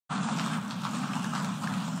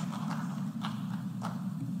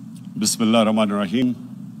Bismillahirrahmanirrahim.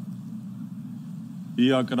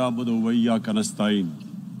 Iyyaka na'budu wa iyyaka nasta'in.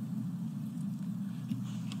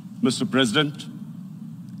 Mr. President,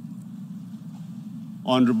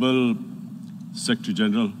 Honorable Secretary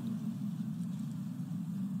General,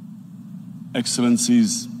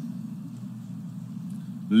 Excellencies,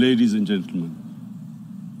 ladies and gentlemen,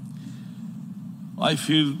 I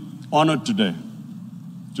feel honored today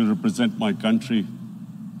to represent my country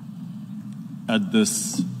at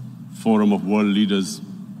this forum of world leaders,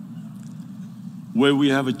 where we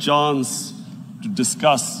have a chance to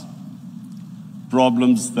discuss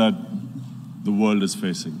problems that the world is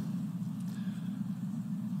facing.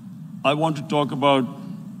 I want to talk about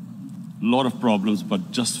a lot of problems, but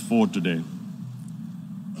just four today.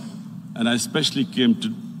 And I especially came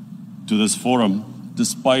to this forum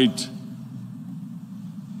despite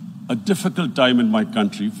a difficult time in my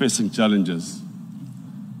country, facing challenges.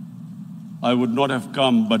 I would not have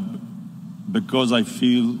come, but because I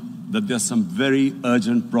feel that there are some very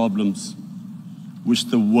urgent problems which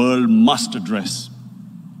the world must address.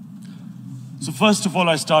 So first of all,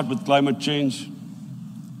 I start with climate change.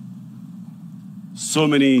 So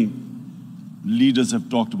many leaders have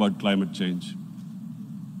talked about climate change.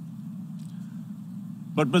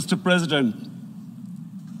 But Mr. President,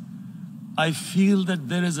 I feel that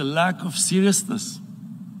there is a lack of seriousness.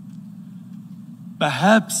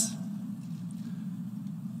 Perhaps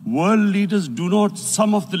world leaders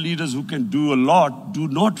some of the leaders who can do a lot, do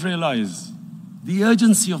not realize the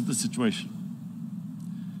urgency of the situation.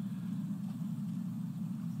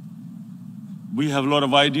 We have a lot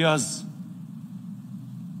of ideas,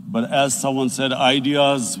 but as someone said,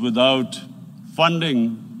 ideas without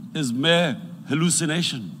funding is mere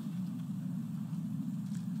hallucination.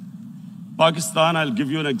 Pakistan, I'll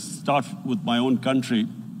give you start with my own country.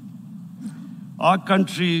 Our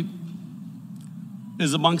country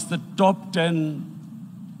is amongst the top 10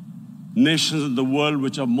 nations in the world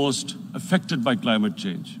which are most affected by climate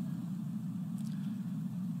change.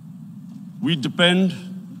 We depend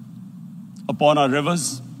upon our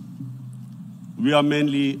rivers. We are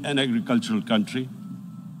mainly an agricultural country.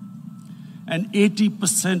 And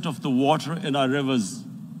 80% of the water in our rivers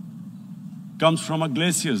comes from our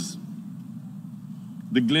glaciers.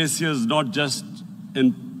 The glaciers not just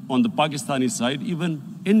on the Pakistani side, even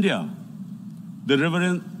India. The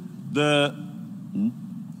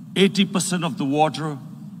 80% of the water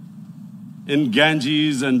in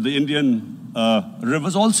Ganges and the Indian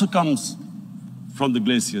rivers also comes from the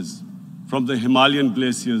glaciers, from the Himalayan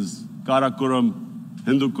glaciers, Karakoram,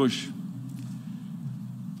 Hindu Kush.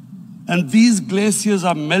 And these glaciers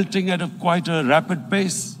are melting at quite a rapid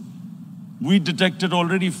pace. We detected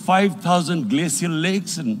already 5,000 glacial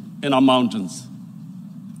lakes in our mountains.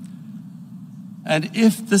 And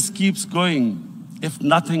if this keeps going, if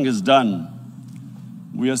nothing is done,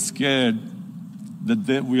 we are scared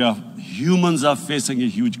that humans are facing a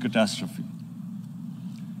huge catastrophe.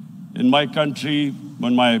 In my country,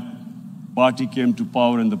 when my party came to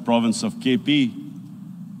power in the province of KP,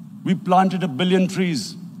 we planted 1 billion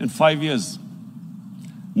trees in 5 years.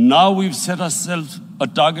 Now we've set ourselves a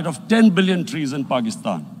target of 10 billion trees in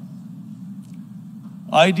Pakistan.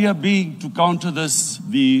 Idea being to counter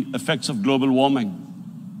the effects of global warming.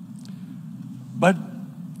 But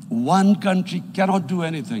one country cannot do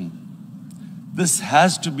anything. This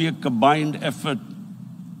has to be a combined effort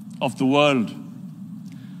of the world.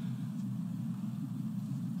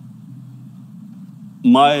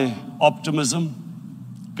 My optimism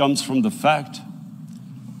comes from the fact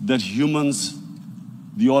that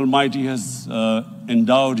the Almighty has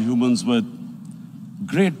endowed humans with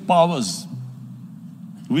great powers.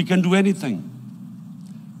 We can do anything,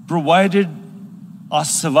 provided our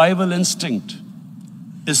survival instinct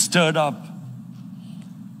is stirred up.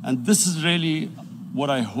 And this is really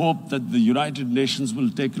what I hope that the United Nations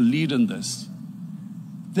will take a lead in this.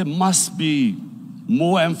 There must be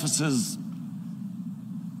more emphasis.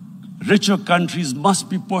 Richer countries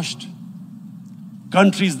must be pushed.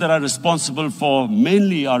 Countries that are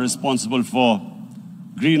mainly responsible for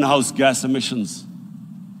greenhouse gas emissions.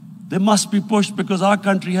 They must be pushed because our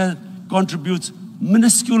country contributes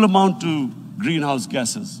minuscule amount to greenhouse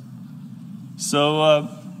gases. So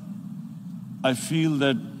I feel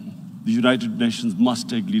that the United Nations must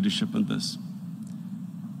take leadership in this.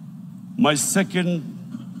 My second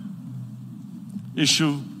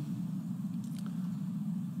issue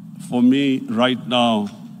for me right now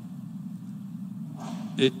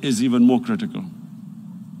is even more critical.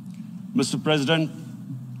 Mr. President,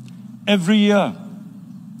 every year,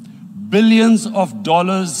 billions of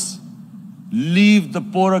dollars leave the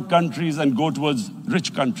poorer countries and go towards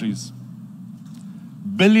rich countries.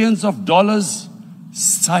 billions of dollars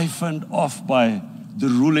siphoned off by the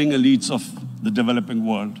ruling elites of the developing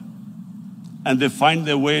world. And they find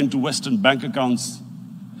their way into Western bank accounts,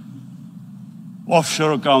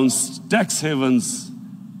 offshore accounts, tax havens,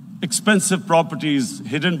 expensive properties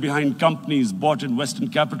hidden behind companies bought in Western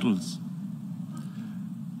capitals.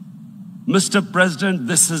 Mr. President,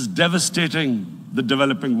 this is devastating the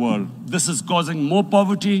developing world. This is causing more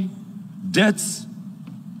poverty, deaths.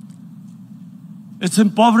 It's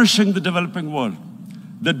impoverishing the developing world.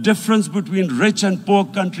 The difference between rich and poor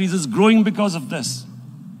countries is growing because of this.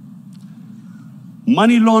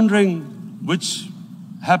 Money laundering, which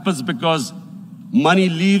happens because money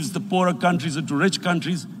leaves the poorer countries into rich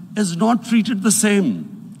countries, is not treated the same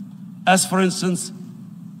as, for instance,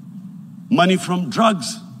 money from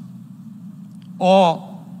drugs or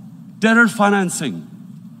terror financing.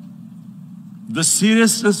 The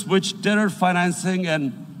seriousness which terror financing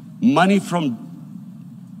and money from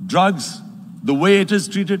drugs, the way it is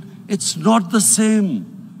treated, it's not the same.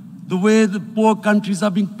 The way the poor countries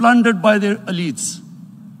are being plundered by their elites.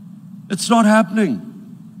 It's not happening.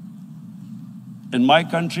 In my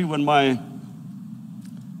country, when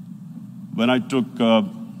I took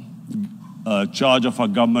charge of our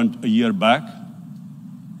government a year back,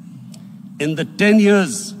 in the 10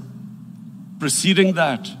 years preceding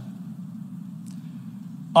that,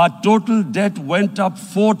 our total debt went up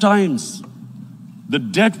 4 times. The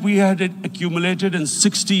debt we had accumulated in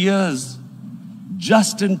 60 years,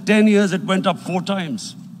 just in 10 years, it went up 4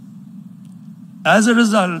 times. As a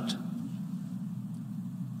result,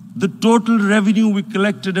 the total revenue we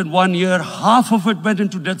collected in 1 year, half of it went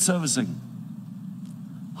into debt servicing.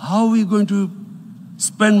 How are we going to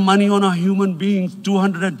spend money on our human beings,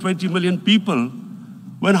 220 million people,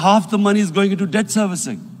 when half the money is going into debt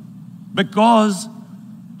servicing? Because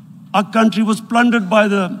our country was plundered by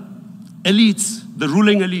the elites, the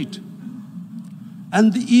ruling elite.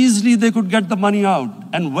 And easily they could get the money out.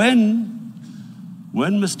 And when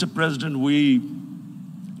Mr. President, we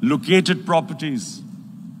located properties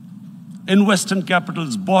in Western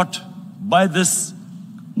capitals bought by this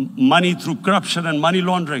money through corruption and money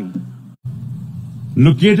laundering,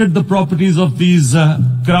 located the properties of these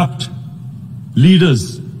corrupt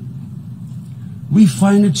leaders, we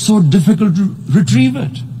find it so difficult to retrieve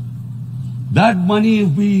it. That money, if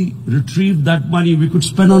we retrieved that money, we could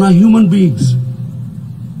spend on our human beings.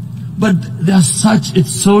 But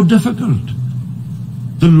it's so difficult.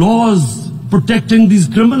 The laws protecting these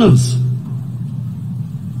criminals.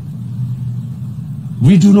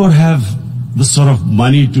 We do not have the sort of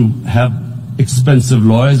money to have expensive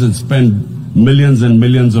lawyers and spend millions and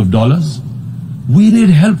millions of dollars. We need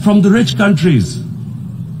help from the rich countries.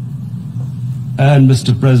 And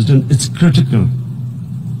Mr. President, it's critical.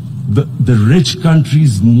 The rich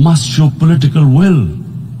countries must show political will.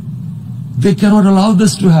 They cannot allow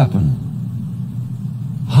this to happen.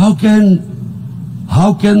 How can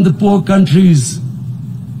the poor countries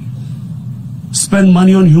spend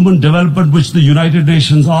money on human development, which the United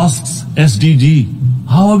Nations asks, SDG?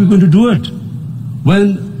 How are we going to do it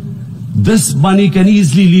when this money can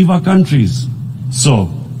easily leave our countries? So,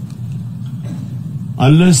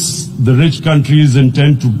 unless the rich countries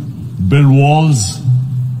intend to build walls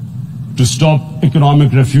to stop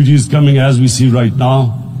economic refugees coming as we see right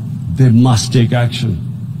now, they must take action.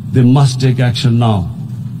 They must take action now.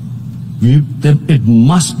 It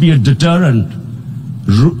must be a deterrent.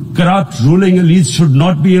 Corrupt ruling elites should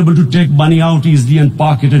not be able to take money out easily and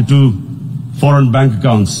park it into foreign bank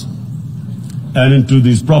accounts and into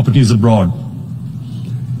these properties abroad.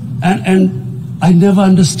 And I never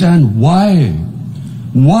understand why.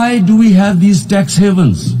 Why do we have these tax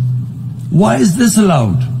havens? Why is this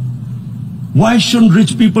allowed? Why shouldn't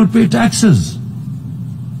rich people pay taxes?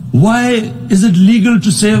 Why is it legal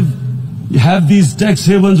to have these tax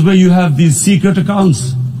havens where you have these secret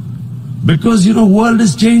accounts? Because, the world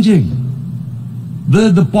is changing.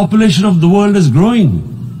 The population of the world is growing.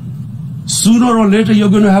 Sooner or later, you're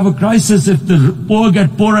going to have a crisis. If the poor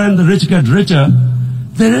get poorer and the rich get richer,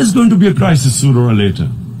 there is going to be a crisis sooner or later.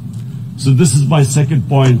 So this is my second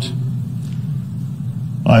point.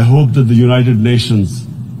 I hope that the United Nations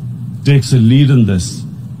takes a lead in this.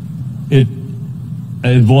 It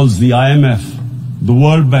involves the IMF, the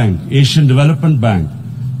World Bank, Asian Development Bank.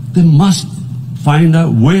 They must find a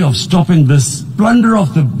way of stopping this plunder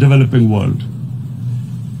of the developing world.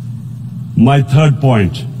 My third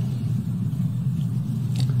point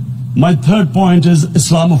is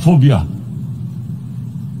Islamophobia.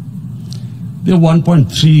 There are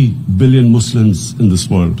 1.3 billion Muslims in this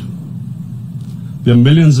world. There are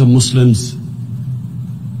millions of Muslims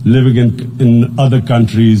living in other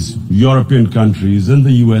countries, European countries, in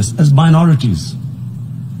the US, as minorities.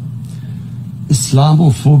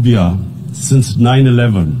 Islamophobia since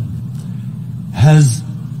 9/11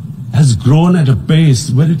 has grown at a pace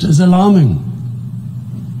where it is alarming.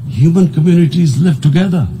 Human communities live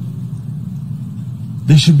together.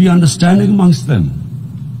 There should be understanding amongst them.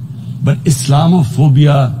 But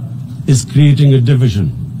Islamophobia is creating a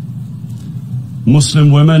division.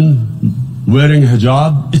 Muslim women wearing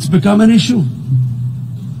hijab, it's become an issue.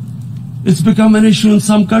 It's become an issue in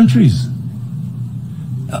some countries.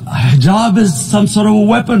 Hijab is some sort of a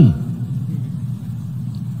weapon.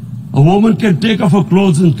 A woman can take off her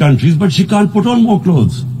clothes in countries, but she can't put on more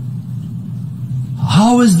clothes.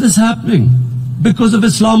 How is this happening? Because of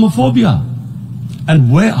Islamophobia.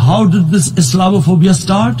 And how did this Islamophobia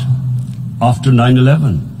start? After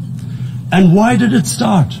 9/11. And why did it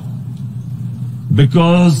start?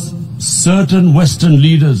 Because certain Western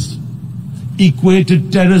leaders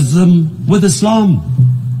equated terrorism with Islam.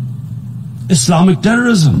 Islamic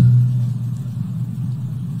terrorism.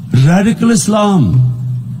 Radical Islam.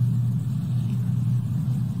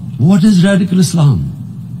 What is radical Islam?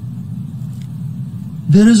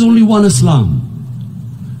 There is only one Islam.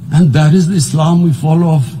 And that is the Islam we follow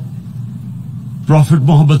of Prophet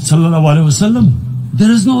Muhammad sallallahu alaihi wasallam.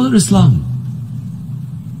 There is no other Islam.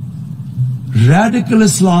 Radical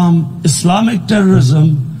Islam, Islamic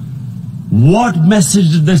terrorism, what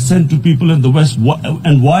message did they send to people in the West?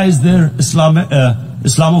 And why is there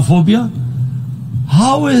Islamophobia?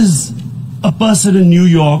 How is a person in New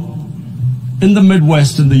York, in the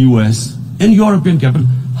Midwest, in the US, in European capital,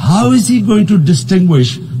 how is he going to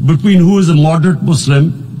distinguish between who is a moderate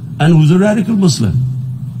Muslim and who's a radical Muslim?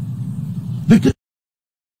 Because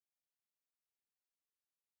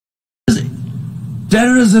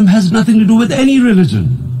terrorism has nothing to do with any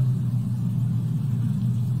religion.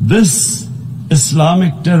 This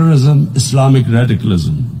Islamic terrorism, Islamic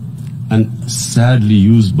radicalism, and sadly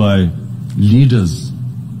used by leaders,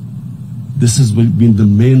 this has been the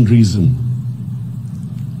main reason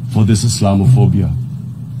for this Islamophobia.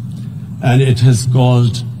 And it has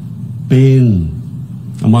caused pain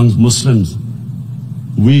amongst Muslims.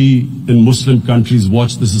 We in Muslim countries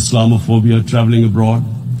watch this Islamophobia traveling abroad.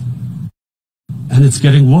 And it's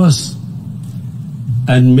getting worse.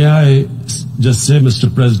 And may I just say,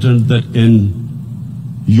 Mr. President, that in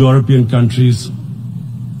European countries,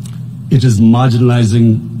 it is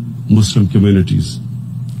marginalizing Muslim communities.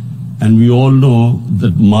 And we all know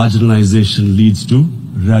that marginalization leads to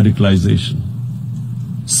radicalization.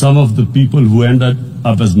 Some of the people who ended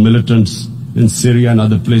up as militants in Syria and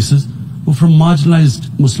other places were from marginalized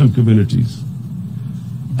Muslim communities.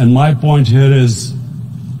 And my point here is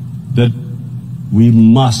that we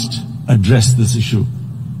must address this issue.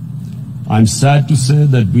 I'm sad to say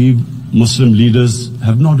that we Muslim leaders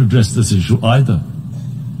have not addressed this issue either.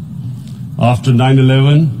 After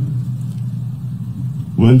 9/11,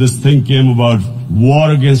 when this thing came about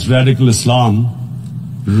war against radical Islam,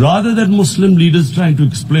 rather than Muslim leaders trying to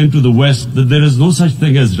explain to the West that there is no such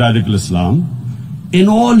thing as radical Islam, in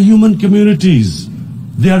all human communities,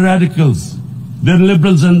 they are radicals. They're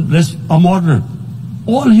liberals and rest are moderate.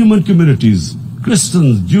 All human communities,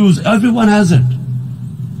 Christians, Jews, everyone has it.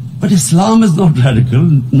 But Islam is not radical,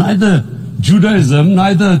 neither Judaism,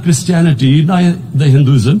 neither Christianity, neither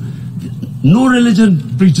Hinduism. No religion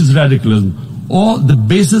preaches radicalism. The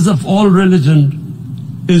basis of all religion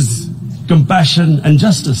is compassion and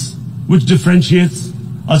justice, which differentiates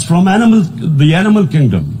us from the animal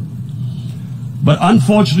kingdom. But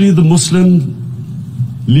unfortunately, the Muslim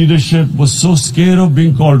leadership was so scared of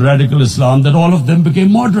being called radical Islam that all of them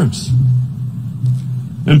became moderates.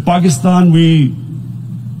 In Pakistan, we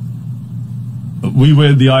were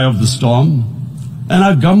in the eye of the storm, and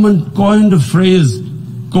our government coined a phrase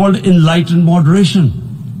called enlightened moderation.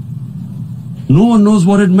 No one knows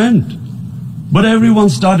what it meant, but everyone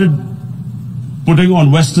started putting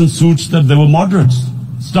on Western suits that they were moderates,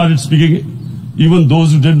 started speaking. Even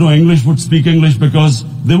those who didn't know English would speak English because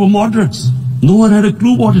they were moderates. No one had a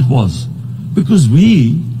clue what it was, because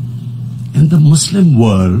we, in the Muslim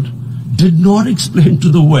world, did not explain to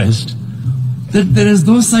the West that there is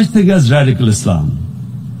no such thing as radical Islam.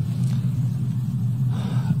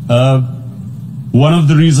 One of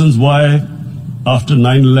the reasons why, after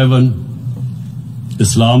 9/11,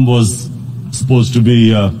 Islam was supposed to be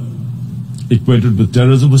equated with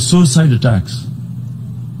terrorism was suicide attacks.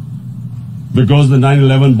 Because the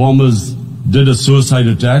 9/11 bombers did a suicide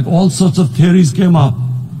attack, all sorts of theories came up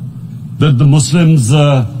that the Muslims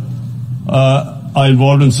are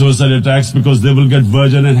involved in suicide attacks because they will get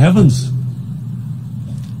virgin in heavens.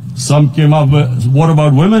 Some came up with, what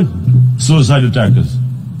about women? Suicide attackers.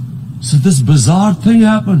 So this bizarre thing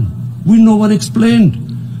happened. No one explained.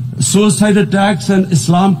 Suicide attacks and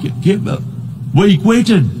Islam were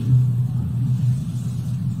equated.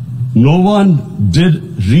 No one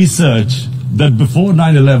did research that before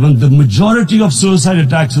 9/11, the majority of suicide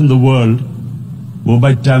attacks in the world were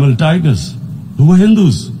by Tamil tigers, who were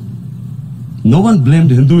Hindus. No one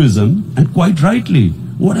blamed Hinduism, and quite rightly.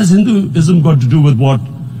 What has Hinduism got to do with what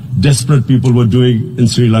desperate people were doing in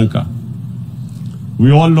Sri Lanka?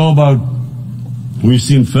 We all know about, we've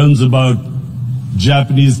seen films about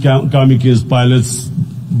Japanese kamikaze pilots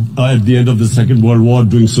at the end of the Second World War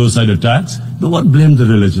doing suicide attacks. No one blamed the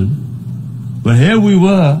religion. But here we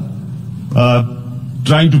were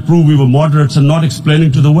trying to prove we were moderates and not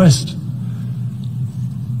explaining to the West.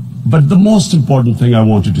 But the most important thing I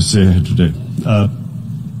wanted to say here today,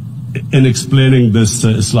 in explaining this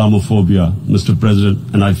Islamophobia, Mr. President,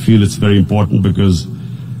 and I feel it's very important because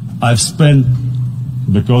I've spent,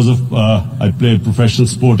 because of, I played professional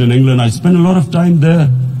sport in England, I spent a lot of time there,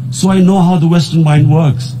 so I know how the Western mind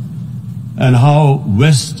works and how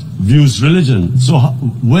West views religion. So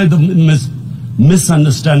where the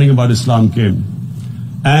misunderstanding about Islam came.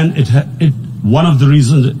 And one of the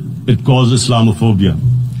reasons it caused Islamophobia.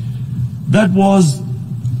 That was,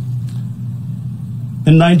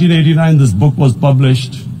 in 1989, this book was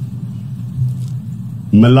published,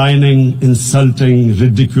 maligning, insulting,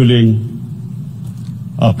 ridiculing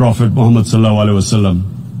our Prophet Muhammad sallallahu alaihi wasallam.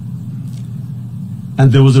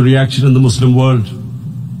 And there was a reaction in the Muslim world.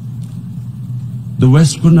 The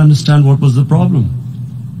West couldn't understand what was the problem.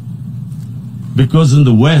 Because in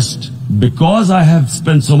the West, because I have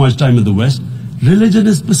spent so much time in the West, religion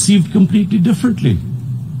is perceived completely differently.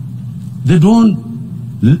 They don't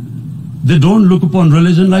look upon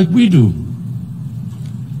religion like we do.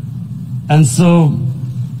 And so,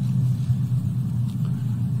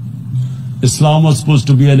 Islam was supposed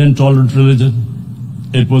to be an intolerant religion.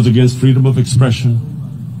 It was against freedom of expression.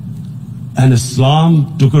 And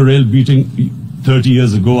Islam took a real beating 30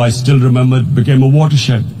 years ago. I still remember it became a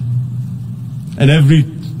watershed. And every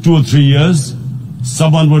 2 or 3 years,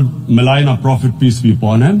 someone would malign our Prophet, peace be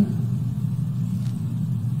upon him.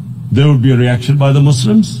 There would be a reaction by the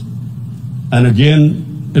Muslims. And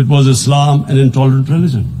again, it was Islam, an intolerant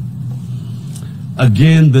religion.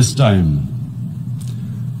 Again, this time,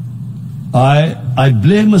 I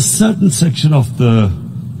blame a certain section of the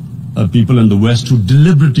people in the West who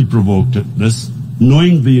deliberately provoked this,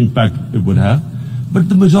 knowing the impact it would have. But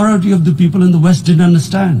the majority of the people in the West didn't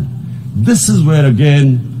understand. This is where,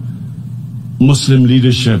 again, Muslim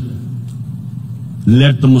leadership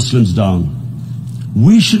let the Muslims down.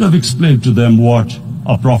 We should have explained to them what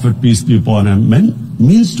our Prophet, peace be upon him,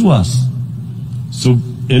 means to us. So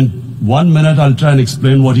in 1 minute, I'll try and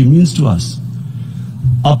explain what he means to us.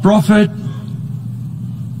 Our Prophet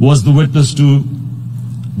was the witness to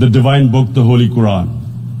the divine book, the Holy Quran.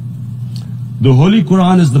 The Holy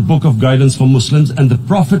Quran is the book of guidance for Muslims, and the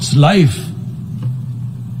Prophet's life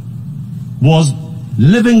was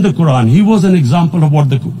living the Quran. He was an example of what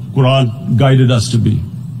the Quran guided us to be.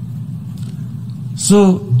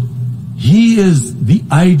 So, he is the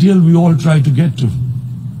ideal we all try to get to.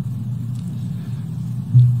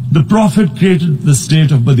 The Prophet created the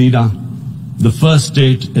state of Medina, the first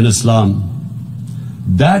state in Islam.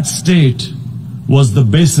 That state was the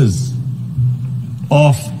basis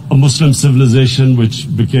of a Muslim civilization which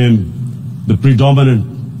became the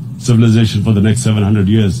predominant civilization for the next 700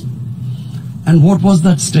 years. And what was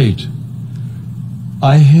that state?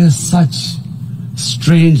 I hear such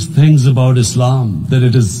strange things about Islam, that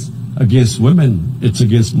it is against women, it's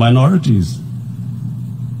against minorities.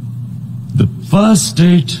 The first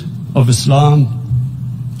state of Islam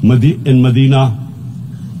in Medina,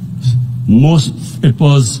 it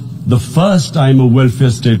was the first time a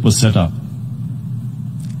welfare state was set up.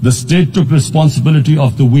 The state took responsibility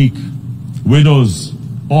of the weak, widows,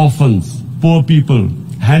 orphans, poor people,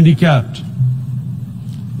 handicapped.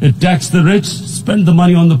 It taxed the rich, spent the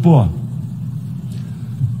money on the poor.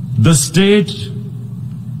 The state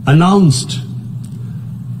announced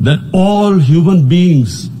that all human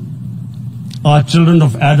beings are children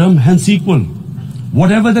of Adam, hence equal,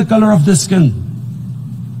 whatever the color of their skin.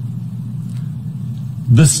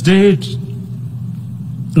 The state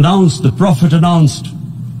announced, the Prophet announced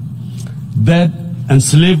that, and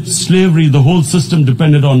slavery, the whole system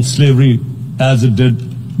depended on slavery as it did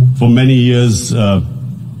for many years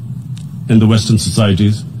in the Western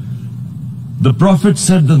societies. The Prophet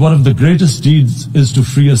said that one of the greatest deeds is to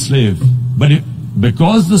free a slave. But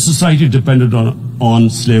because the society depended on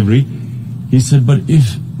slavery, he said, but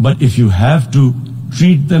if you have to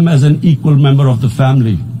treat them as an equal member of the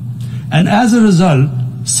family. And as a result,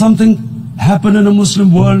 something happened in a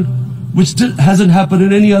Muslim world which still hasn't happened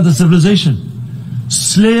in any other civilization.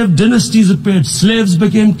 Slave dynasties appeared. Slaves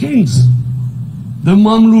became kings. The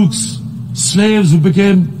Mamluks, slaves who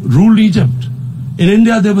ruled Egypt. In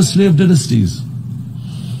India, there were slave dynasties.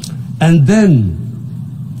 And then,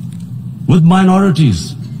 with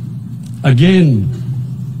minorities, again,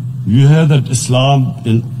 you hear that Islam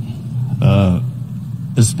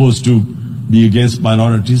is supposed to be against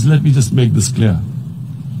minorities. Let me just make this clear.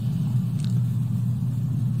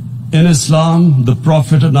 In Islam, the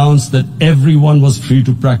Prophet announced that everyone was free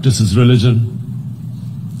to practice his religion.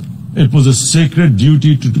 It was a sacred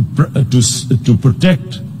duty to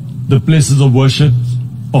protect the places of worship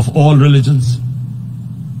of all religions.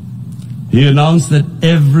 He announced that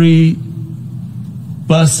every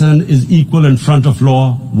person is equal in front of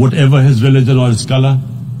law, whatever his religion or his color.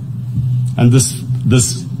 And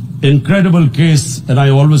this incredible case, and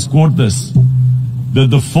I always quote this, that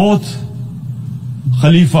the fourth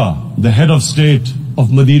Khalifa, the head of state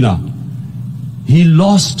of Medina, he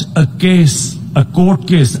lost a court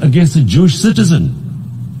case against a Jewish citizen.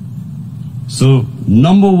 So,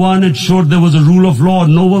 number one, it showed there was a rule of law,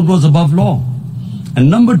 no one was above law. And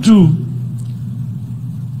number two,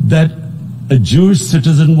 that a Jewish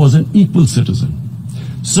citizen was an equal citizen.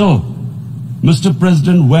 So, Mr.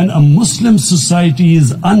 President, when a Muslim society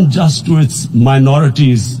is unjust to its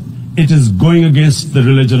minorities, it is going against the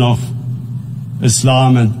religion of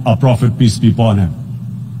Islam and our Prophet, peace be upon him.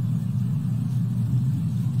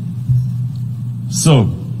 So,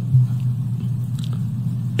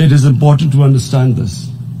 it is important to understand this.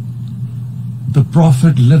 The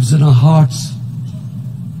Prophet lives in our hearts.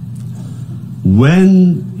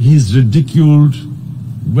 When he's ridiculed,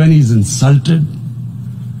 when he's insulted,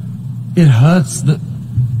 it hurts.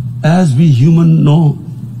 As we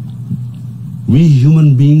we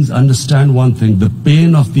human beings understand one thing: the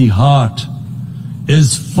pain of the heart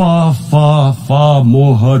is far, far, far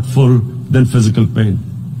more hurtful than physical pain.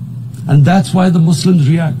 And that's why the Muslims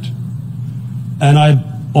react. And I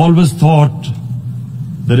always thought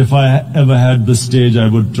that if I ever had this stage, I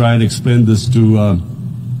would try and explain this to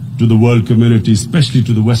the world community, especially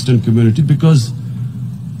to the Western community, because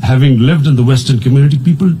having lived in the Western community,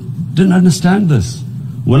 people didn't understand this.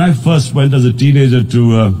 When I first went as a teenager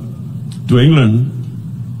to England,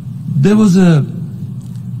 there was a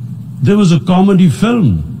comedy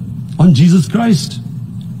film on Jesus Christ.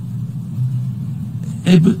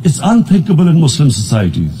 It's unthinkable in Muslim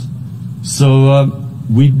societies. So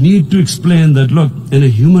we need to explain that, look, in a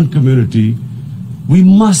human community, we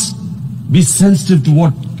must be sensitive to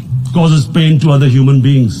what causes pain to other human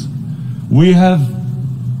beings. We have,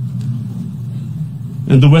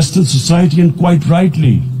 in the Western society, and quite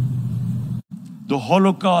rightly, the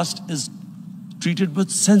Holocaust is treated with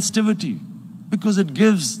sensitivity because it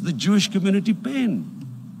gives the Jewish community pain.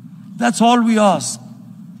 That's all we ask.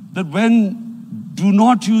 That do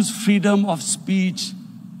not use freedom of speech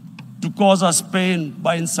to cause us pain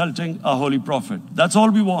by insulting our holy prophet. That's all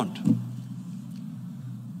we want.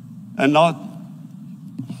 And now,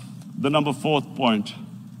 the number fourth point,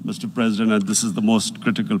 Mr. President, and this is the most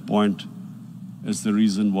critical point, is the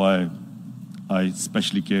reason why I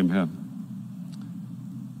especially came here.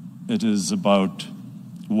 It is about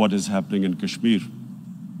what is happening in Kashmir.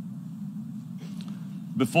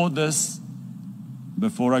 Before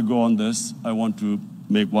I go on this, I want to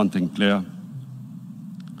make one thing clear.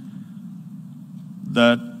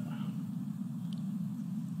 That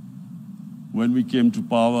when we came to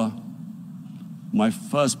power, my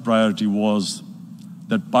first priority was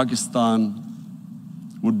that Pakistan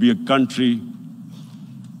would be a country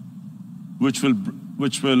which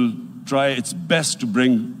will try its best to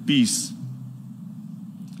bring peace.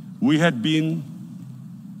 We had been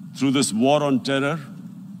through this war on terror.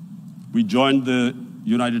 We joined the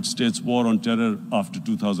United States war on terror after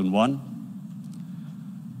 2001.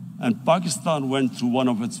 And Pakistan went through one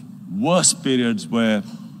of its worst periods where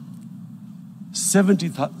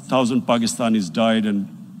 70,000 Pakistanis died and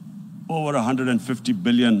over 150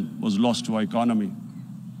 billion was lost to our economy.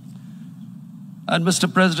 And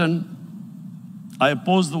Mr. President, I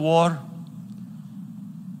opposed the war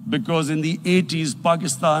because in the 80s,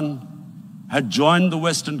 Pakistan had joined the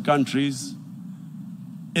Western countries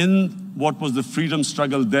in what was the freedom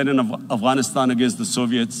struggle then in Afghanistan against the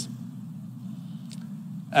Soviets.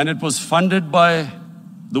 And it was funded by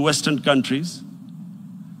the Western countries.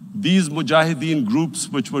 These Mujahideen groups,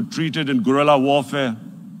 which were treated in guerrilla warfare,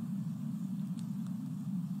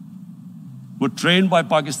 were trained by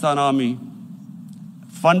Pakistan Army,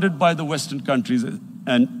 funded by the Western countries,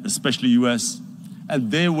 and especially US. and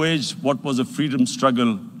they waged what was a freedom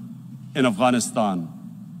struggle in Afghanistan.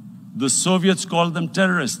 The Soviets called them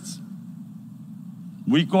terrorists.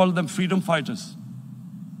 We called them freedom fighters.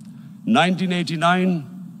 1989,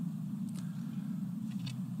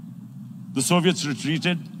 the Soviets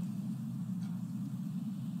retreated.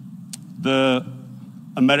 The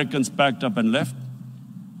Americans packed up and left.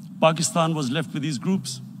 Pakistan was left with these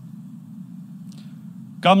groups.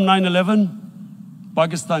 Come 9/11,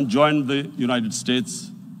 Pakistan joined the United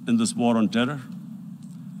States in this war on terror.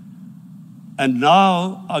 And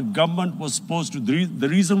now our government was supposed to, the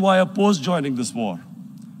reason why I opposed joining this war,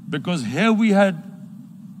 because here we had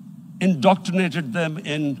indoctrinated them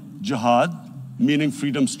in jihad, meaning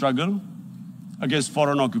freedom struggle against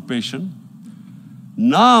foreign occupation.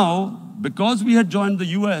 Now, because we had joined the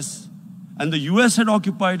US, and the US had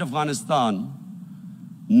occupied Afghanistan,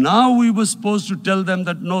 now we were supposed to tell them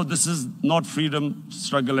that, no, this is not freedom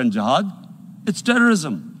struggle and jihad, it's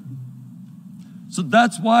terrorism. So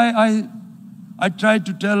that's why I tried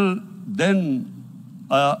to tell then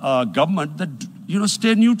government that,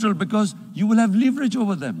 stay neutral, because you will have leverage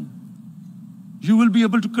over them. You will be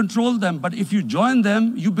able to control them. But if you join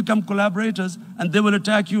them, you become collaborators and they will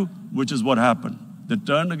attack you, which is what happened. They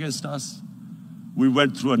turned against us. We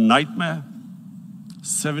went through a nightmare.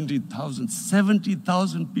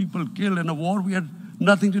 70,000 people killed in a war we had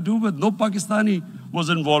nothing to do with. No Pakistani was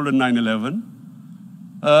involved in 9/11.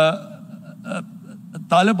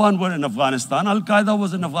 Taliban were in Afghanistan. Al-Qaeda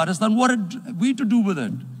was in Afghanistan. What had we to do with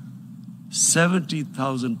it?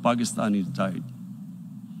 70,000 Pakistanis died.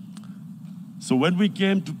 So when we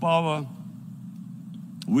came to power,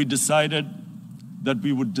 we decided that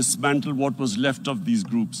we would dismantle what was left of these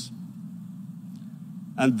groups.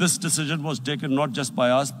 And this decision was taken not just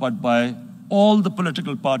by us, but by all the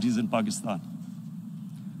political parties in Pakistan.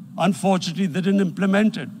 Unfortunately, they didn't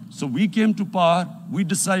implement it. So we came to power, we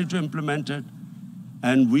decided to implement it,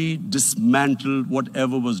 and we dismantled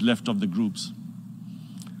whatever was left of the groups.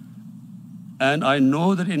 And I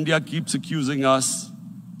know that India keeps accusing us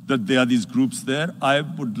that there are these groups there. I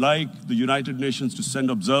would like the United Nations to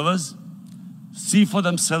send observers, see for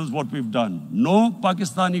themselves what we've done. No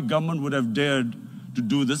Pakistani government would have dared to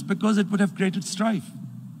do this because it would have created strife.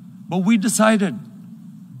 But we decided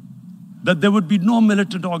that there would be no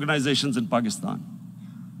militant organizations in Pakistan.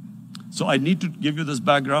 So I need to give you this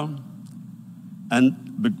background and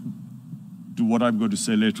to what I'm going to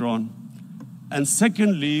say later on. And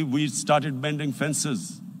secondly, we started mending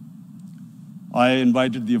fences. I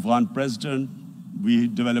invited the Afghan president. We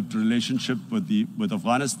developed a relationship with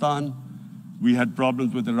Afghanistan. We had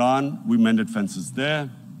problems with Iran. We mended fences there.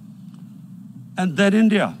 And then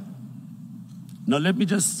India. Now let me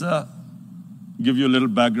just give you a little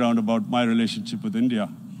background about my relationship with India.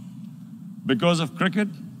 Because of cricket,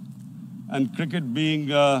 and cricket being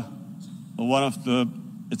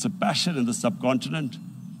it's a passion in the subcontinent,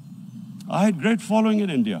 I had great following in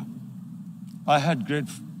India. I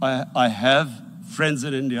have friends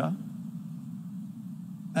in India,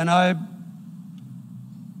 and I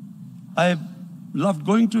loved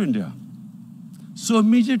going to India. So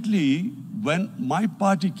immediately, when my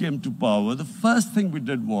party came to power, the first thing we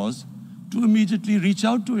did was to immediately reach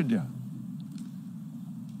out to India.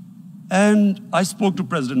 And I spoke to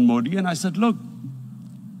President Modi and I said, look,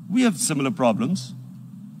 we have similar problems.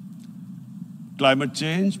 Climate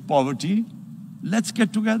change, poverty, let's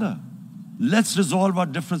get together. Let's resolve our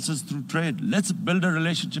differences through trade. Let's build a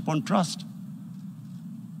relationship on trust.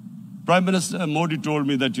 Prime Minister Modi told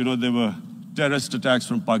me that, there were terrorist attacks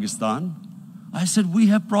from Pakistan. I said, we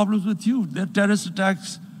have problems with you. There are terrorist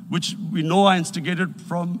attacks which we know are instigated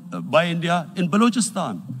by India in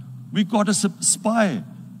Balochistan. We caught a spy,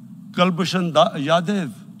 Kulbhushan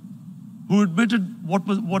Yadav, who admitted what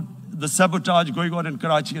the sabotage going on in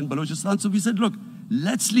Karachi and Balochistan. So we said, look,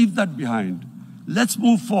 let's leave that behind. Let's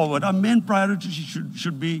move forward. Our main priority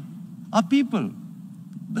should be our people.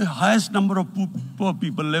 The highest number of poor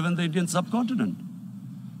people live in the Indian subcontinent.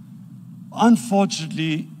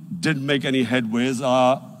 Unfortunately, didn't make any headways.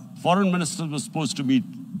 Our foreign minister was supposed to meet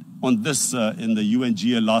on this in the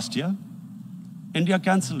UNGA last year. India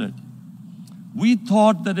canceled it. We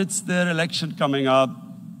thought that it's their election coming up.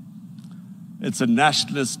 It's a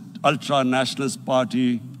nationalist, ultra-nationalist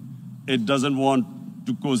party. It doesn't want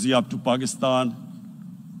to cozy up to Pakistan.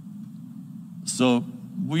 So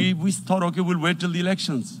we thought, okay, we'll wait till the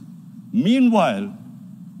elections. Meanwhile,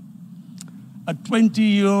 a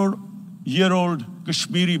 20-year-old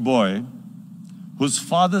Kashmiri boy, whose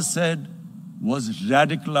father said was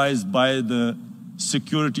radicalized by the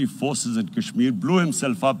security forces in Kashmir, blew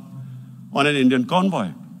himself up on an Indian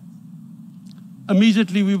convoy.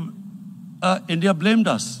 Immediately, India blamed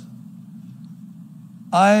us.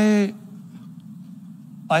 I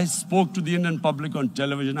spoke to the Indian public on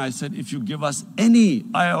television. I said, if you give us any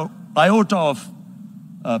iota of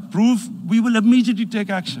proof, we will immediately take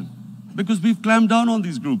action, because we've clamped down on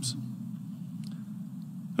these groups.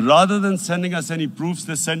 Rather than sending us any proofs,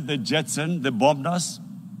 they sent their jets in, they bombed us.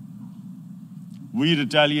 We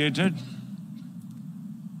retaliated.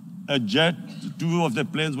 A jet, 2 of their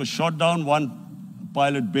planes were shot down, 1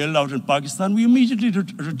 pilot bailed out in Pakistan. We immediately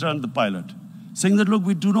returned the pilot, saying that, look,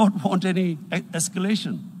 we do not want any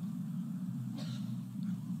escalation.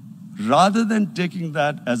 Rather than taking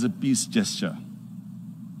that as a peace gesture,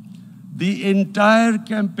 the entire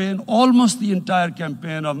campaign, almost the entire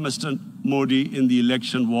campaign of Mr. Modi in the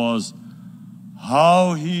election was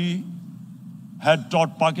how he had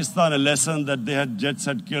taught Pakistan a lesson that jets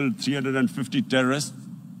had killed 350 terrorists.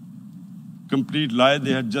 Complete lie.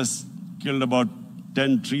 They had just killed about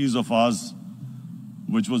 10 trees of ours,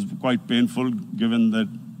 which was quite painful given that,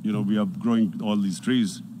 we are growing all these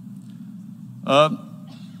trees.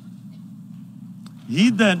 He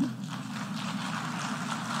then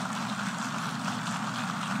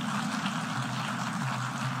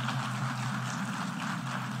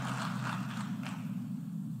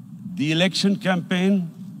the election campaign,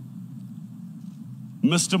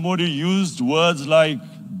 Mr. Modi used words like,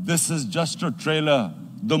 this is just a trailer,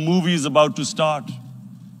 the movie is about to start.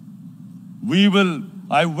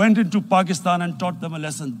 I went into Pakistan and taught them a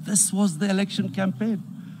lesson. This was the election campaign.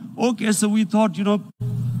 Okay, so we thought,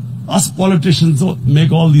 us politicians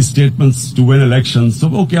make all these statements to win elections.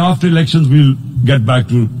 So, okay, after elections, we'll get back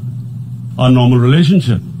to our normal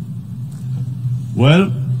relationship.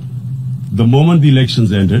 Well, the moment the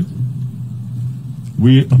elections ended,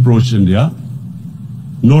 we approached India,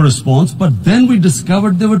 no response, but then we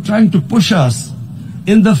discovered they were trying to push us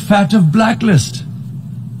in the fat of blacklist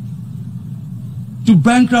to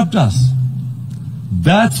bankrupt us.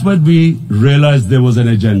 That's when we realized there was an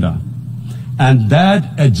agenda. And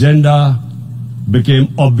that agenda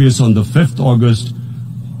became obvious on the 5th August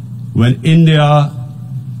when India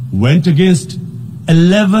went against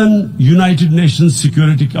 11 United Nations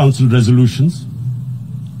Security Council resolutions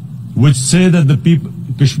which say that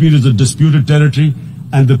Kashmir is a disputed territory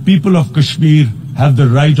and the people of Kashmir have the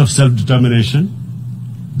right of self-determination.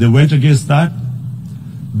 They went against that.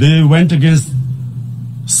 They went against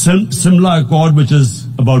Simla Accord, which is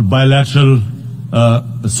about bilateral,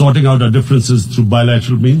 sorting out our differences through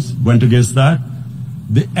bilateral means, went against that.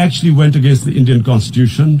 They actually went against the Indian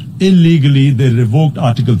Constitution. Illegally, they revoked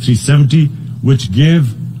Article 370, which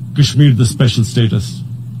gave Kashmir the special status.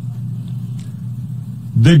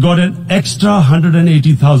 They got an extra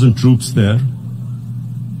 180,000 troops there.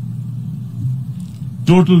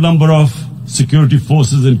 Total number of security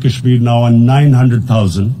forces in Kashmir now are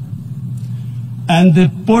 900,000. And they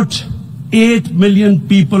put 8 million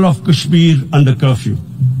people of Kashmir under curfew.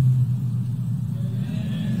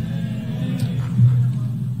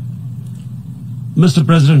 Mr.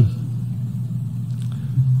 President,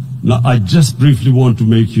 now I just briefly want to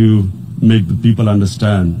make the people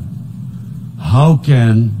understand, how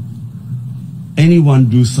can anyone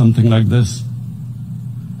do something like this?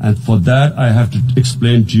 And for that, I have to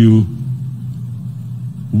explain to you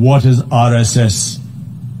what is RSS.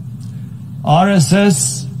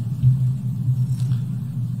 RSS,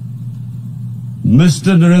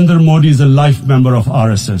 Mr. Narendra Modi is a life member of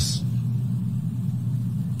RSS.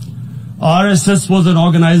 RSS was an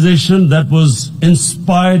organization that was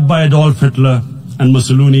inspired by Adolf Hitler and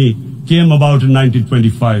Mussolini, came about in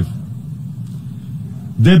 1925.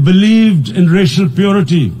 They believed in racial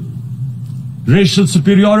purity, racial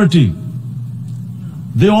superiority.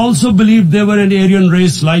 They also believed they were an Aryan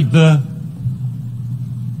race like the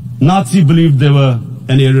Nazi believed they were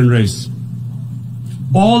an Aryan race.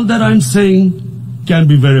 All that I'm saying can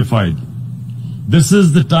be verified. This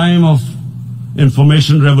is the time of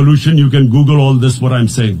information revolution. You can Google all this, what I'm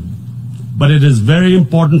saying. But it is very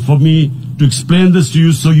important for me to explain this to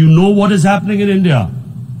you so you know what is happening in India.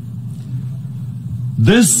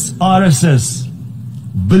 This RSS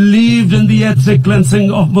believed in the ethnic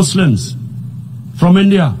cleansing of Muslims from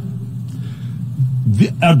India.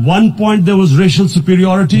 At one point there was racial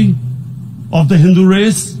superiority of the Hindu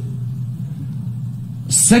race.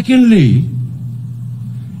 Secondly,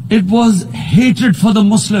 it was hatred for the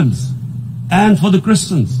Muslims and for the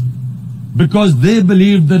Christians, because they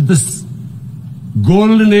believed that this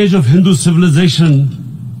golden age of Hindu civilization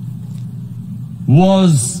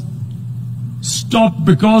was stopped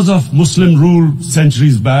because of Muslim rule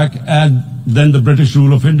centuries back and then the British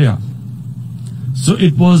rule of India. So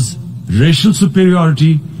it was racial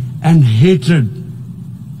superiority and hatred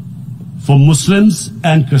for Muslims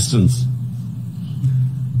and Christians.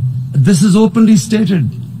 This is openly stated.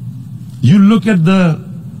 You look at the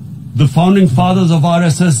founding fathers of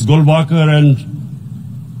RSS, Golwalkar and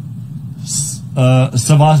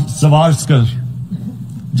Savarkar.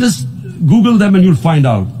 Just Google them and you'll find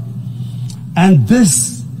out. And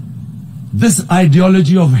this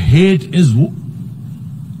ideology of hate is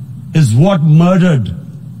what murdered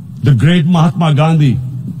the great Mahatma Gandhi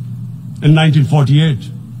in 1948.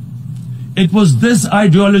 It was this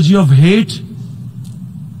ideology of hate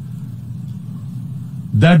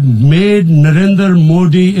that made Narendra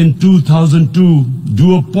Modi in 2002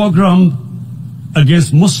 do a pogrom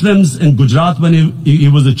against Muslims in Gujarat when he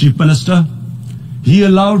was the chief minister. He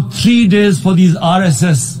allowed 3 days for these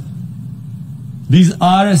RSS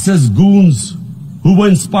goons who were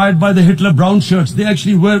inspired by the Hitler brown shirts. They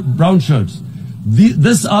actually wear brown shirts.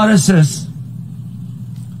 This RSS,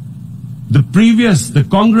 the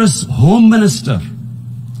Congress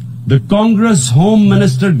Home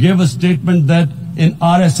Minister gave a statement that in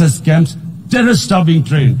RSS camps, terrorists are being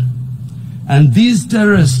trained. And these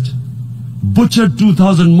terrorists butchered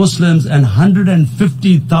 2,000 Muslims and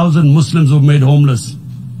 150,000 Muslims were made homeless.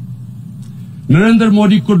 Narendra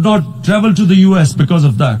Modi could not travel to the US because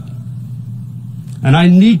of that. And I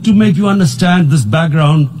need to make you understand this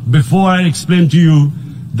background before I explain to you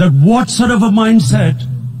that what sort of a mindset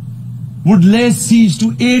would lay siege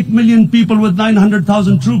to 8 million people with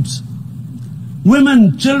 900,000 troops.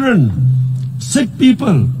 Women, children, sick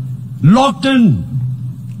people, locked in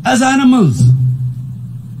as animals.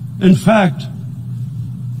 In fact,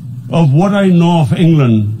 of what I know of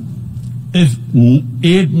England, if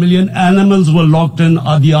 8 million animals were locked in,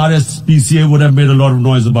 the RSPCA would have made a lot of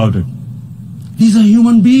noise about it. These are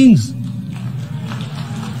human beings.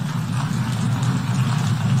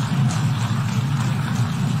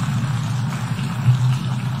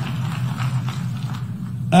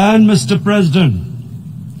 And Mr. President,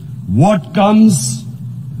 what comes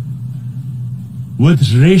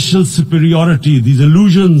with racial superiority, these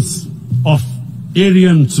illusions of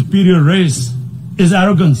Aryan superior race, is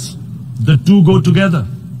arrogance. The two go together.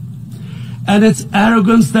 And it's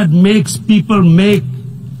arrogance that makes people make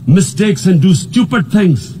mistakes and do stupid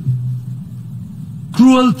things.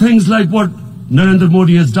 Cruel things like what Narendra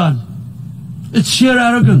Modi has done. It's sheer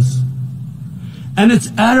arrogance. And it's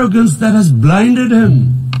arrogance that has blinded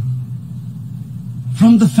him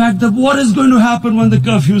from the fact that what is going to happen when the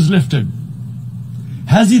curfew is lifted.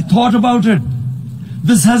 Has he thought about it?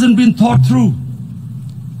 This hasn't been thought through.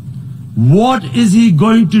 What is he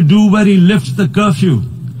going to do when he lifts the curfew?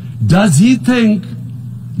 Does he think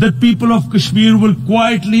that people of Kashmir will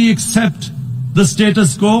quietly accept the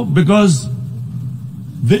status quo because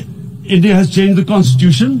India has changed the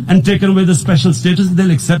constitution and taken away the special status?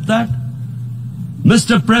 They'll accept that?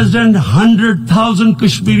 Mr. President, 100,000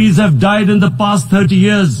 Kashmiris have died in the past 30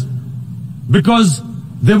 years because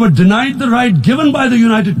they were denied the right given by the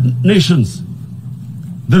United Nations,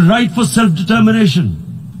 the right for self-determination.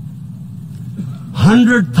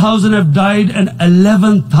 100,000 have died and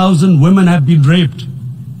 11,000 women have been raped.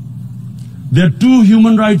 There are 2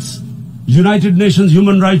 human rights, United Nations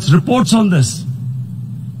human rights reports on this.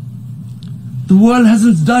 The world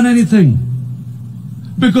hasn't done anything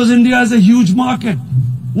because India is a huge market,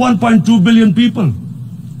 1.2 billion people.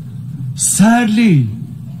 Sadly,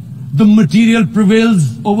 the material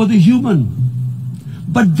prevails over the human.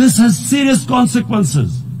 But this has serious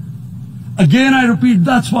consequences. Again, I repeat,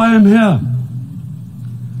 that's why I'm here.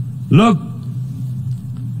 Look,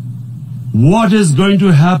 what is going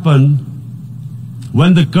to happen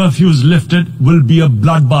when the curfew is lifted will be a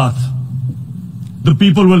bloodbath. The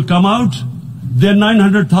people will come out. There are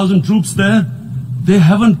 900,000 troops there. They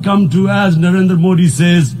haven't come to, as Narendra Modi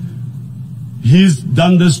says, he's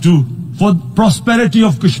done this for prosperity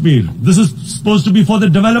of Kashmir. This is supposed to be for the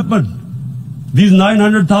development. These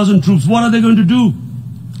 900,000 troops, what are they going to do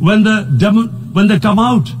when they come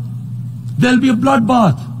out? There'll be a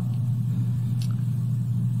bloodbath.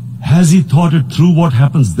 Has he thought it through what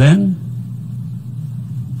happens then?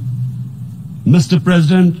 Mr.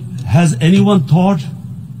 President, has anyone thought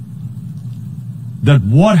that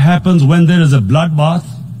what happens when there is a bloodbath?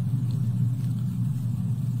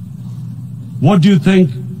 What do you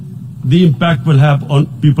think the impact will have on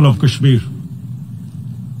people of Kashmir?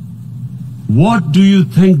 What do you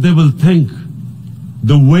think they will think?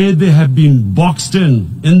 The way they have been boxed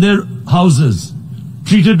in their houses,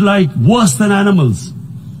 treated like worse than animals,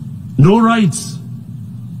 no rights.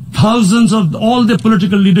 Thousands of all their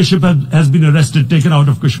political leadership has been arrested, taken out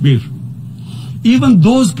of Kashmir. Even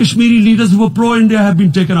those Kashmiri leaders who were pro-India have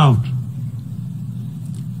been taken out.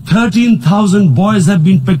 13,000 boys have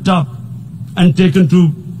been picked up and taken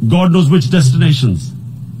to God knows which destinations.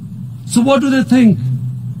 So what do they think?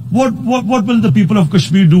 What will the people of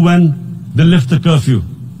Kashmir do when they lift the curfew?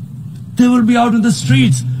 They will be out in the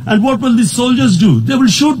streets. And what will these soldiers do? They will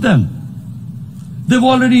shoot them. They've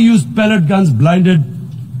already used pellet guns, blinded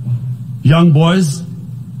young boys.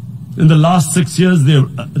 In the last 6 years,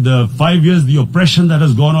 the 5 years, the oppression that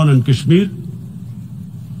has gone on in Kashmir.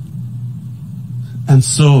 And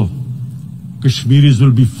so, Kashmiris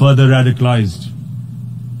will be further radicalized.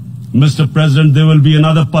 Mr. President, there will be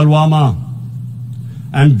another Pulwama.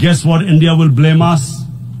 And guess what? India will blame us.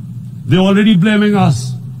 They're already blaming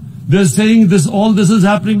us. They're saying all this is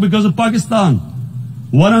happening because of Pakistan.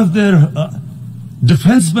 One of their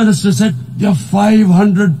defense ministers said there are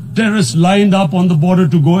 500 terrorists lined up on the border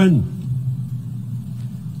to go in.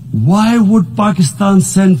 Why would Pakistan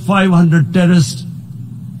send 500 terrorists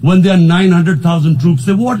when there are 900,000 troops?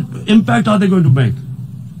 What impact are they going to make?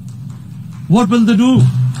 What will they do?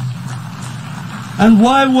 And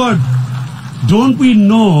don't we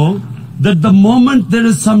know that the moment there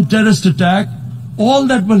is some terrorist attack, all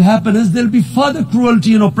that will happen is there will be further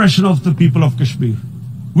cruelty and oppression of the people of Kashmir.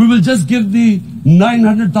 We will just give the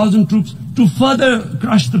 900,000 troops to further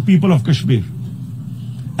crush the people of Kashmir.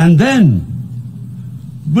 And then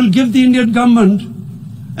we'll give the Indian government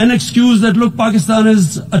an excuse that, look, Pakistan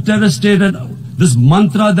is a terrorist state, and this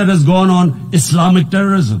mantra that has gone on, Islamic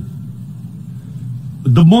terrorism.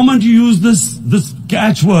 The moment you use this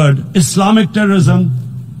catchword, Islamic terrorism,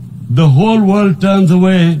 the whole world turns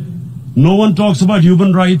away. No one talks about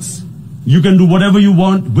human rights. You can do whatever you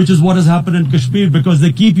want, which is what has happened in Kashmir, because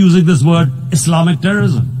they keep using this word, Islamic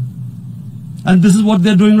terrorism. And this is what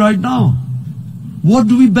they're doing right now. What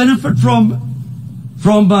do we benefit from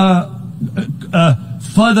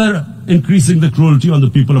further increasing the cruelty on the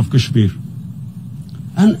people of Kashmir?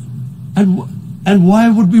 And why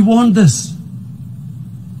would we want this?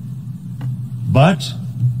 But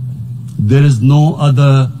there is no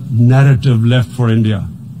other narrative left for India.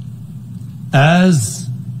 As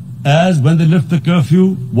when they lift the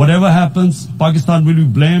curfew, whatever happens, Pakistan will be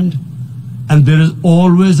blamed, and there is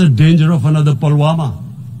always a danger of another Pulwama.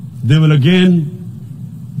 They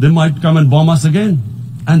might come and bomb us again,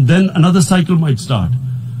 and then another cycle might start.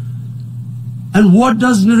 And what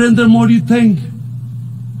does Narendra Modi think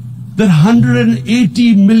that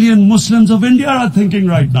 180 million Muslims of India are thinking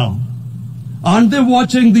right now? Aren't they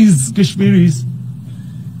watching these Kashmiris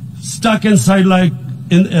stuck inside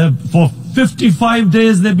for 55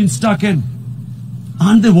 days they've been stuck in?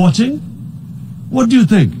 Aren't they watching? What do you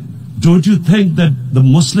think? Don't you think that the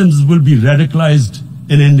Muslims will be radicalized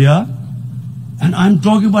in India? And I'm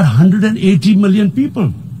talking about 180 million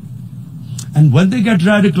people. And when they get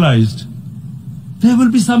radicalized, there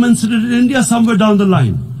will be some incident in India somewhere down the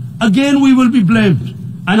line. Again, we will be blamed.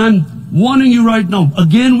 And I'm warning you right now,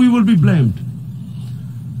 again we will be blamed.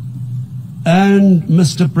 And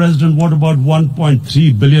Mr. President, what about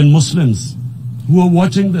 1.3 billion Muslims who are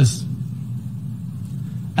watching this?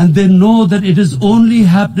 And they know that it is only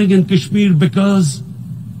happening in Kashmir because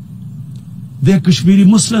they're Kashmiri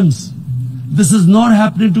Muslims. This is not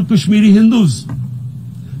happening to Kashmiri Hindus.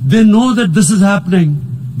 They know that this is happening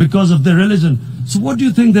because of their religion. So what do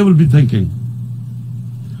you think they will be thinking?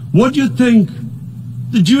 What do you think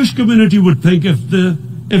the Jewish community would think if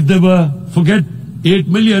they were, forget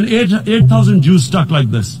 8,000 Jews stuck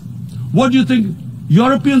like this? What do you think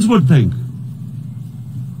Europeans would think?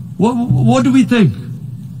 What do we think?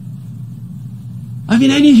 I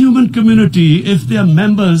mean, any human community, if their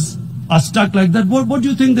members are stuck like that, what do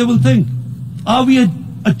you think they will think? Are we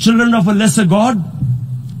a children of a lesser God?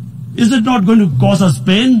 Is it not going to cause us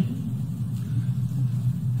pain?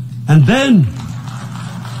 And then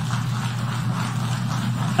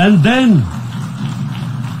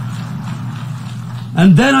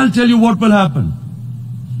I'll tell you what will happen.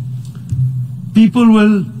 People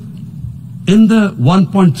will, in the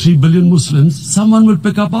 1.3 billion Muslims, someone will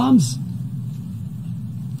pick up arms.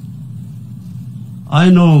 I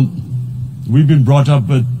know we've been brought up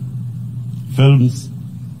with films,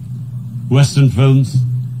 Western films.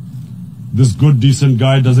 This good, decent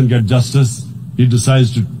guy doesn't get justice. He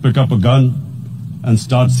decides to pick up a gun and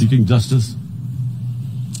start seeking justice.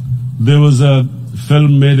 There was a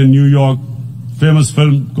film made in New York, famous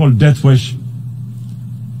film called Death Wish.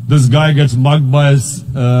 This guy gets mugged by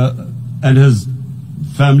and his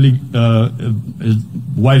family, his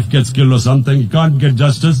wife gets killed or something. He can't get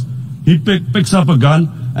justice. He picks up a gun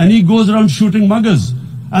and he goes around shooting muggers.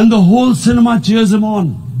 And the whole cinema cheers him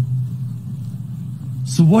on.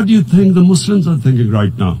 So what do you think the Muslims are thinking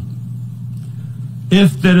right now?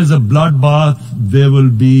 If there is a bloodbath, there will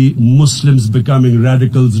be Muslims becoming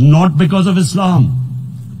radicals, not because of Islam,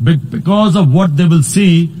 but because of what they will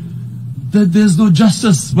see, that there's no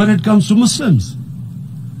justice when it comes to Muslims.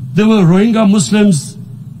 There were Rohingya Muslims,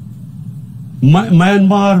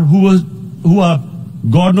 Myanmar, who are,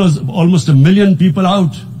 God knows, almost 1 million people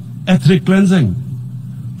out, ethnic cleansing.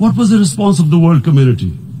 What was the response of the world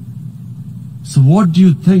community? So what do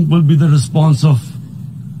you think will be the response of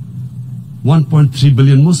 1.3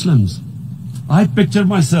 billion Muslims? I picture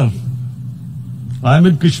myself. I'm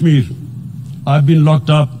in Kashmir. I've been locked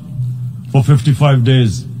up for 55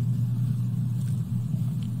 days.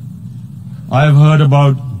 I have heard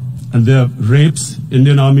about, and there are rapes,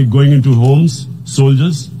 Indian Army going into homes,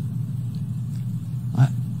 soldiers.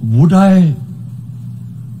 Would I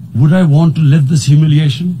want to live this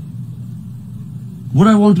humiliation? Would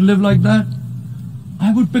I want to live like that?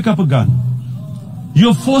 I would pick up a gun.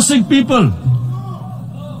 You're forcing people.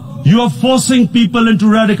 You are forcing people into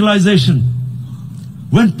radicalization.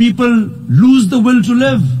 When people lose the will to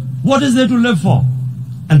live, what is there to live for?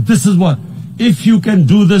 And this is what, if you can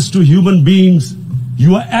do this to human beings,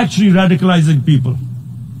 you are actually radicalizing people.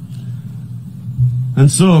 And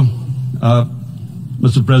so,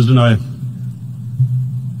 Mr. President,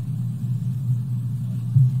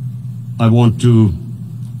 I want to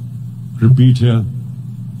repeat here,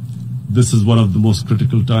 this is one of the most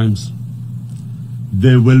critical times.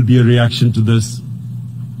 There will be a reaction to this.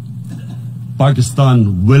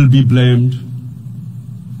 Pakistan will be blamed.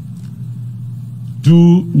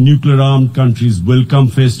 2 nuclear-armed countries will come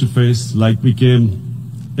face to face like we came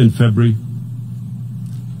in February.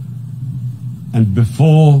 And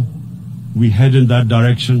before we head in that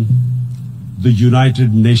direction, the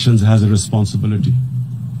United Nations has a responsibility.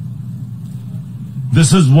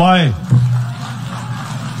 This is why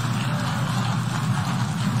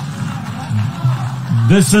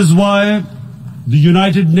the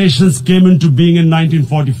United Nations came into being in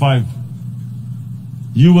 1945.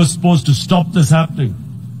 You were supposed to stop this happening.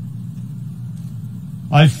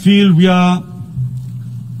 I feel we are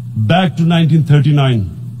back to 1939.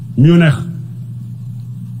 Munich.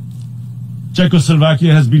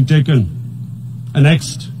 Czechoslovakia has been taken,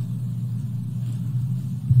 annexed.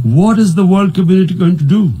 What is the world community going to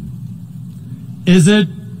do? Is it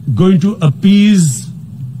going to appease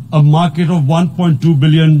a market of 1.2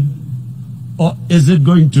 billion, or is it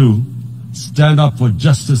going to stand up for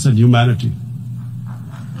justice and humanity?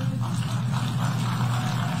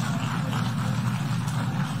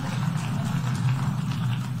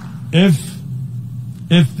 If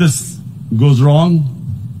this goes wrong,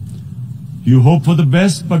 you hope for the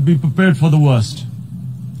best, but be prepared for the worst.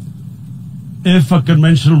 If a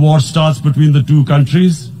conventional war starts between the 2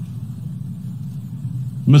 countries,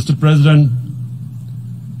 Mr. President,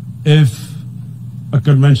 if a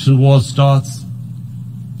conventional war starts,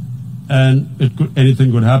 and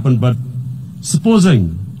anything could happen, but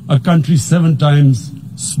supposing a country 7 times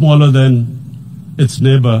smaller than its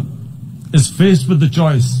neighbor is faced with the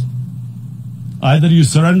choice, either you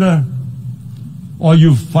surrender or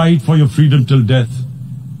you fight for your freedom till death,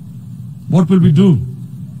 what will we do?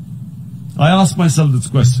 I ask myself this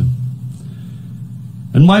question.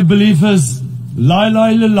 And my belief is, La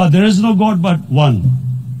ilaha illallah, there is no God but one.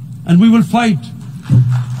 And we will fight.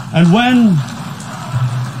 And when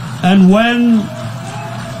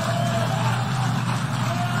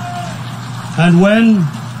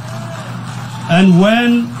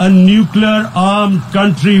a nuclear-armed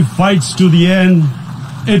country fights to the end,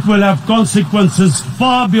 it will have consequences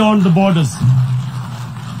far beyond the borders.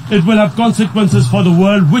 It will have consequences for the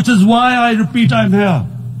world, which is why I repeat I'm here.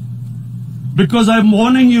 Because I'm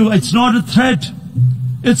warning you, it's not a threat.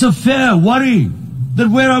 It's a fair worry that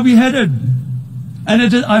where are we headed?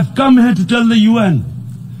 And I've come here to tell the UN,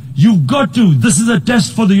 you've got to, this is a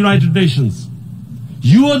test for the United Nations.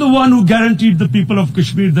 You are the one who guaranteed the people of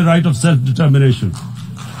Kashmir the right of self-determination.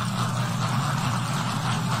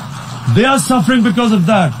 They are suffering because of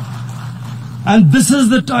that. And this is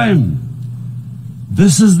the time.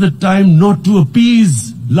 This is the time not to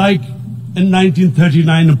appease like in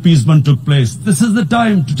 1939 appeasement took place. This is the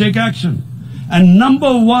time to take action. And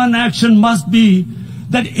number 1 action must be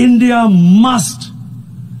that India must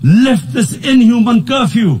lift this inhuman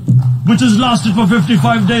curfew, which has lasted for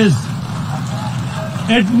 55 days.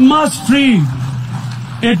 It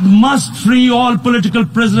must free all political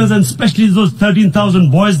prisoners, and especially those 13,000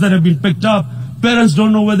 boys that have been picked up. Parents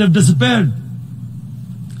don't know where they've disappeared.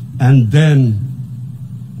 And then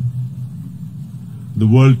the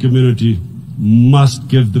world community must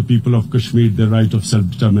give the people of Kashmir the right of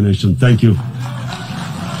self-determination. Thank you.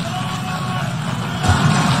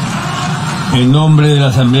 En nombre de la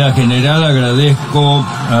Asamblea General agradezco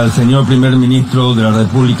al señor Primer Ministro de la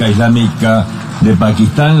República Islámica de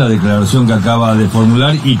Pakistán la declaración que acaba de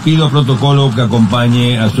formular y pido protocolo que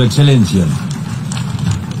acompañe a su excelencia.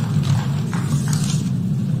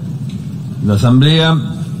 La Asamblea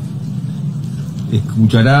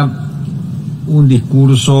escuchará un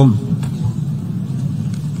discurso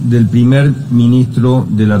del primer ministro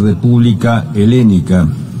de la República Helénica,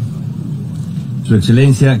 Su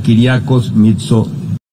Excelencia Kyriakos Mitsotakis.